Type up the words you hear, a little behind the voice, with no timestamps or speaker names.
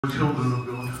Children of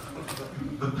God,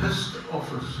 the Pest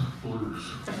Office Blues.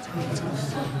 I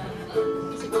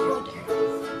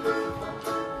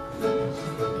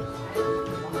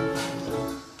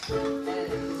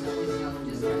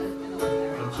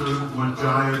took my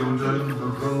gyro down the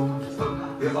road, but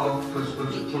the office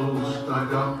was closed. I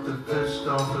got the Pest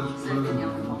Office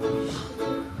Blues.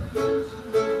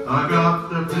 I got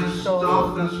the Pest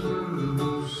Office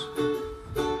Blues.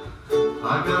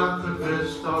 I got the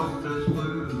Pest Office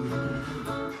Blues.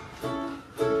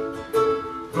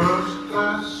 First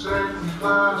class, second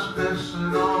class,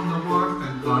 pissing on the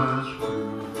working class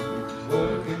blues.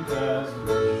 Working class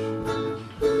blues.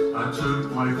 I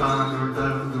took my banner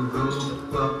down the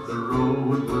road, but the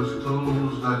road was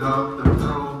closed. I got the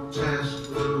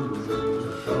protest blues.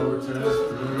 Protest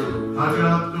blues. I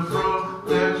got the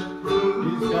protest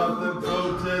blues. He's got the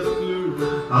protest blues.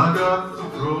 I got the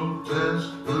protest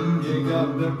blues. You got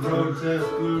the protest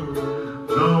blues.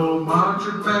 No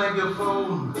marching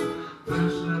megaphone,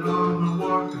 pissing on the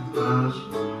working class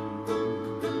blues.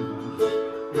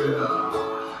 Yeah.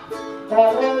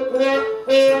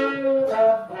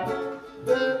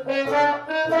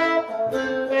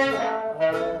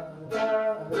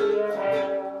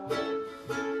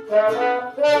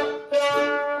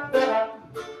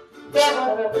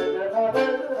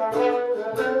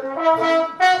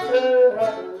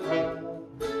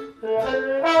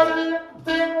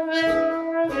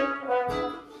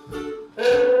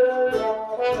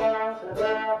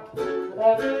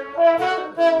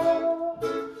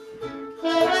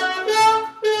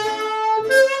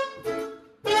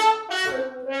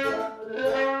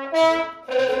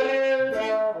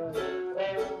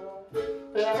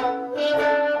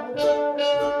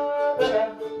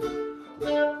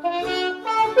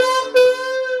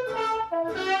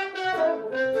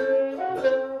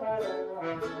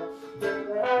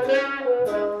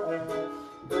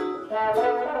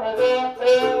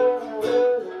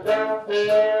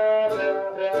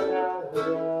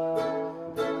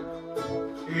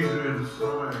 Adrian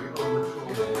on the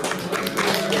floor.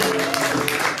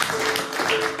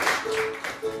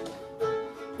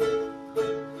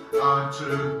 I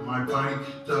took my bike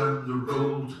down the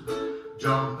road,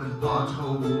 jumping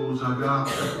potholes. I got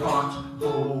the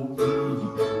pothole blues.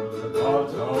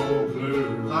 Pothole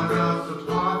blues. I got the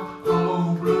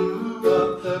pothole blues.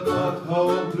 Got the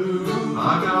pothole blues. I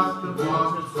got the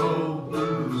pothole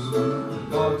blues.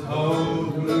 Pothole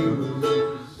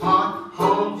blues.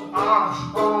 Potholes,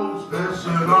 arseholes,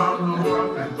 pissing on the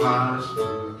working class.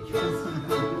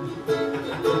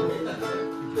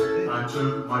 I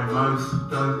took my mouth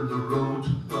down the road,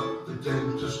 but the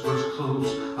dentist was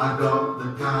closed. I got the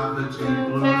cavity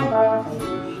blues.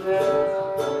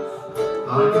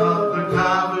 I got the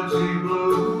cavity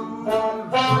blues.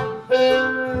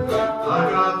 I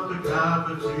got the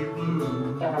cavity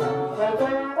blues.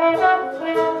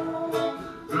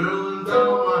 Drilling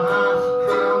down my half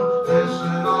crown,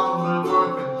 pissing on the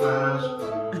working class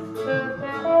blues.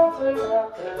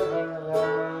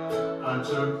 I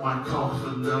took my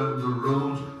coffin down the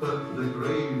road, but the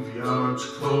graveyard's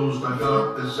closed. I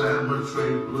got the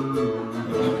cemetery blues.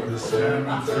 The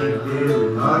cemetery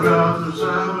blues. I got the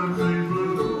cemetery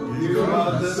blues. You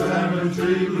got the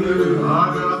cemetery blues. I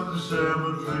got the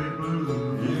cemetery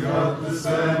blues. You got the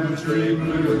cemetery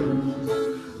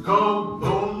blues. Cold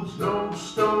bones, no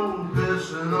stone,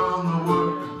 pissing on the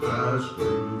working class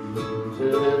blues.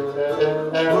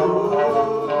 Oh.